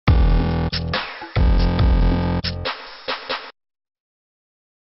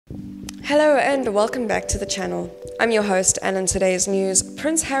Hello and welcome back to the channel. I'm your host, and in today's news,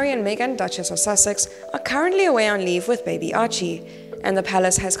 Prince Harry and Meghan, Duchess of Sussex, are currently away on leave with baby Archie, and the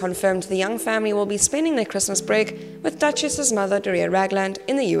palace has confirmed the young family will be spending their Christmas break with Duchess's mother, Doria Ragland,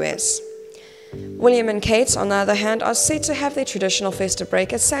 in the US. William and Kate, on the other hand, are set to have their traditional festive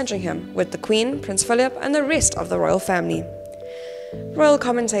break at Sandringham with the Queen, Prince Philip, and the rest of the royal family. Royal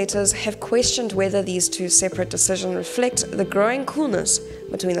commentators have questioned whether these two separate decisions reflect the growing coolness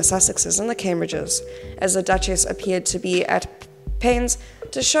between the Sussexes and the Cambridges, as the Duchess appeared to be at pains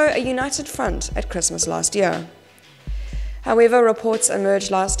to show a united front at Christmas last year. However, reports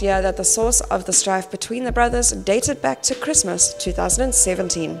emerged last year that the source of the strife between the brothers dated back to Christmas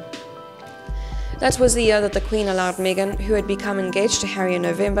 2017. That was the year that the Queen allowed Meghan, who had become engaged to Harry in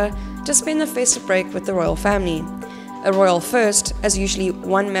November, to spend the festive break with the royal family. A royal first, as usually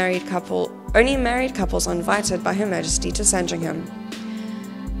only married couples are invited by Her Majesty to Sandringham.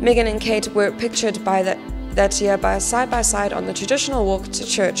 Meghan and Kate were pictured that year side by side on the traditional walk to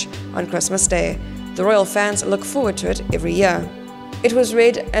church on Christmas Day. The royal fans look forward to it every year. It was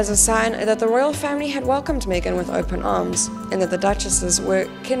read as a sign that the royal family had welcomed Meghan with open arms, and that the Duchesses were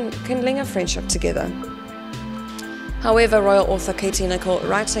kindling a friendship together. However, royal author Katie Nicholl,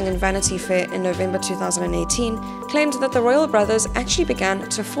 writing in Vanity Fair in November 2018, claimed that the royal brothers actually began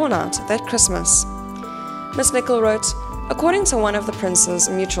to fall out that Christmas. Miss Nicholl wrote, "According to one of the prince's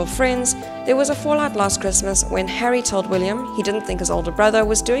mutual friends, there was a fallout last Christmas when Harry told William he didn't think his older brother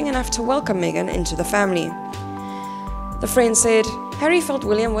was doing enough to welcome Meghan into the family. The friend said, Harry felt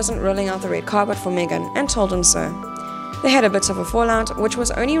William wasn't rolling out the red carpet for Meghan and told him so. They had a bit of a fallout, which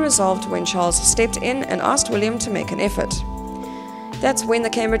was only resolved when Charles stepped in and asked William to make an effort. That's when the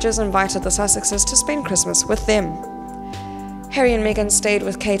Cambridges invited the Sussexes to spend Christmas with them. Harry and Meghan stayed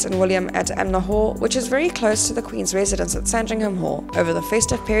with Kate and William at Amner Hall, which is very close to the Queen's residence at Sandringham Hall, over the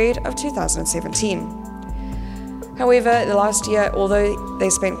festive period of 2017. However, the last year, although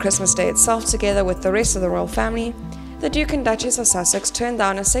they spent Christmas Day itself together with the rest of the royal family, the Duke and Duchess of Sussex turned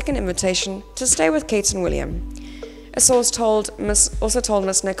down a second invitation to stay with Kate and William. A source also told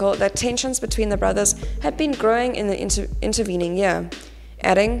Miss Nicholl that tensions between the brothers had been growing in the intervening year,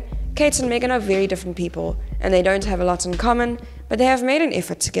 adding, Kate and Meghan are very different people, and they don't have a lot in common, but they have made an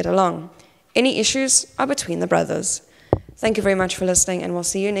effort to get along. Any issues are between the brothers. Thank you very much for listening, and we'll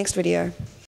see you next video.